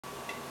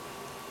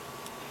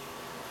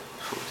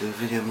Thought I'd do a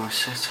video of my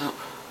setup.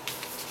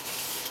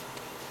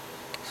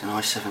 It's an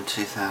i7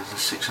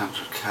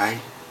 2600K,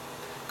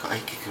 got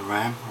 8GB of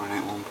RAM,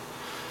 running at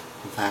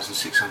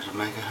 1600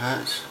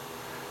 MHz.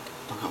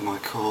 I've got my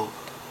core,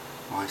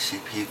 my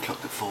CPU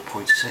clocked at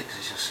 4.6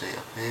 as you'll see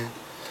up here.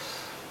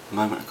 At the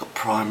moment I've got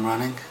Prime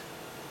running.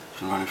 It's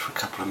been running for a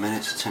couple of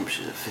minutes, the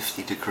temperature's at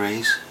 50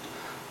 degrees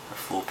at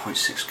 4.6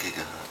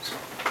 GHz.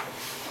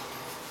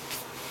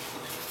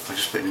 I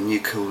just put in a new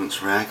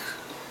Koolance rag.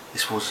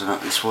 This was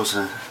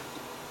a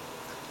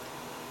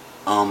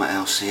Armour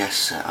LCS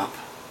setup.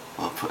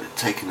 Well, I've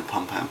taken the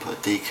pump out and put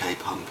a DK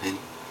pump in,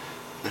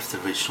 left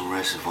the original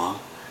reservoir.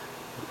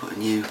 I put a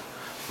new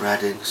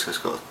rad in, so it's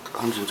got a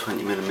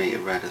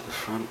 120mm rad at the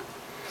front,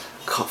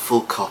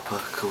 full copper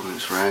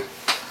Koolance rad.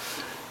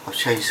 I've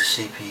changed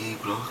the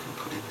CPU block and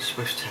put in the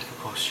Swiftech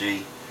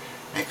apogee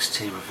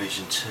XT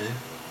revision 2,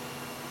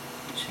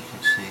 which you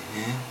can see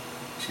here,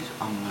 which is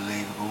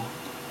unbelievable.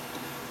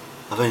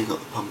 I've only got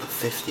the pump at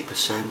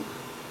 50%.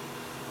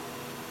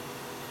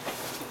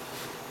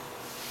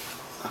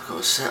 I've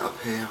got a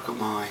setup here, I've got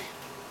my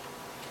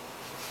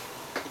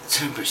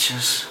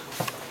temperatures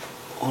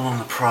all on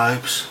the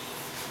probes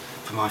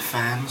for my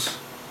fans.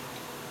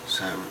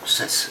 So it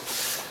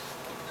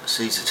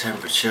sees the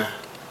temperature.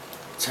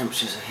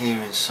 Temperatures are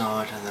here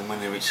inside, and then when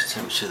they reach the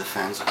temperature the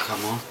fans will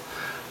come on.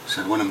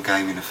 So when I'm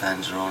gaming the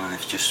fans are on, and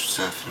if just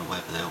surfing the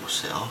web they all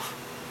sit off.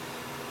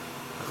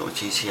 I've got a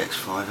GTX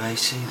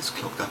 580 that's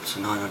clocked up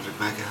to 900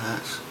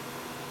 MHz.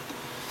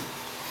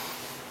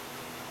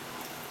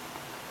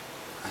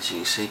 As you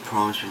can see,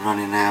 Prime's been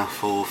running now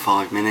for 4 or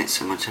 5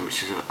 minutes and my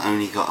temperatures have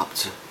only got up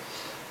to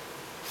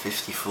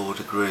 54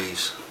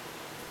 degrees.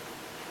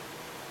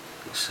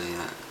 You can see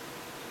that.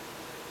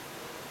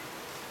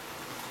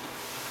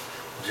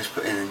 I just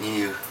put in a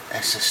new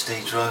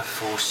SSD drive,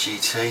 Force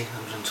GT,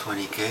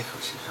 120GB,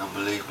 which is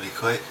unbelievably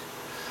quick.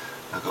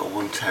 I've got a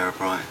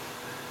 1TB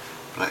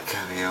Black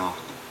Caviar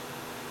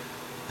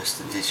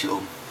Western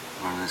Digital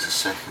running as a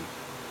second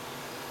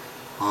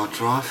hard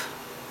drive.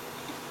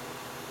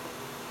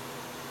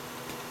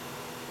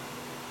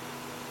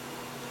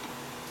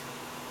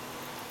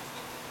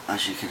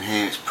 As you can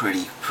hear, it's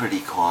pretty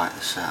quiet, the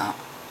setup.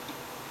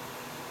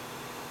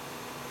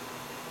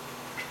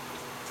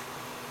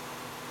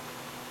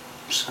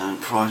 So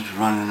Prime's been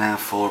running now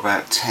for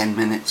about 10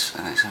 minutes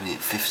and it's only at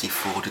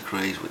 54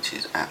 degrees, which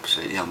is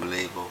absolutely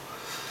unbelievable.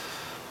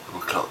 My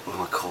clock with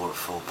my core at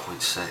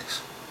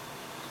 4.6.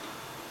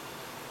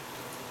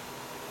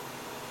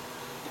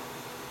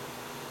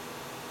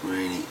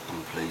 Really,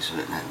 I'm pleased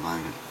with it at the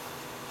moment.